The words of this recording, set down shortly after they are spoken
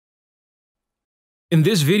In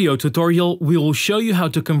this video tutorial, we will show you how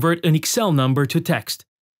to convert an Excel number to text.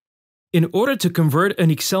 In order to convert an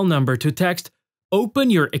Excel number to text, open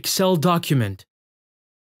your Excel document.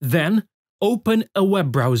 Then, open a web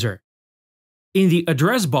browser. In the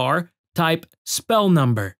address bar, type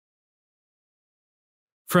SpellNumber.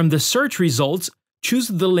 From the search results, choose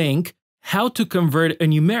the link How to convert a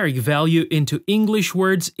numeric value into English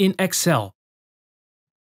words in Excel.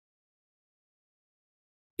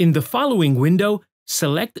 In the following window,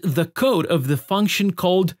 select the code of the function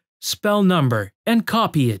called SpellNumber and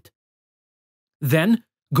copy it. Then,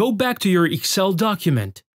 go back to your Excel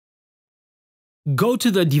document. Go to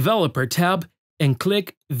the Developer tab and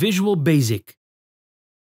click Visual Basic.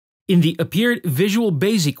 In the appeared Visual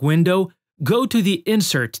Basic window, go to the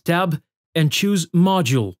Insert tab and choose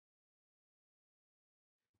Module.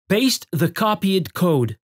 Paste the copied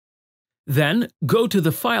code. Then, go to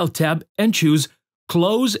the File tab and choose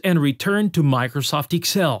Close and return to Microsoft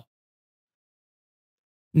Excel.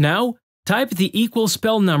 Now, type the equal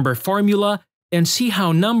SpellNumber formula and see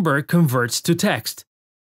how number converts to text.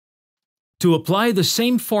 To apply the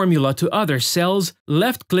same formula to other cells,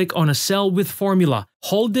 left-click on a cell with formula,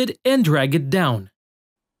 hold it and drag it down.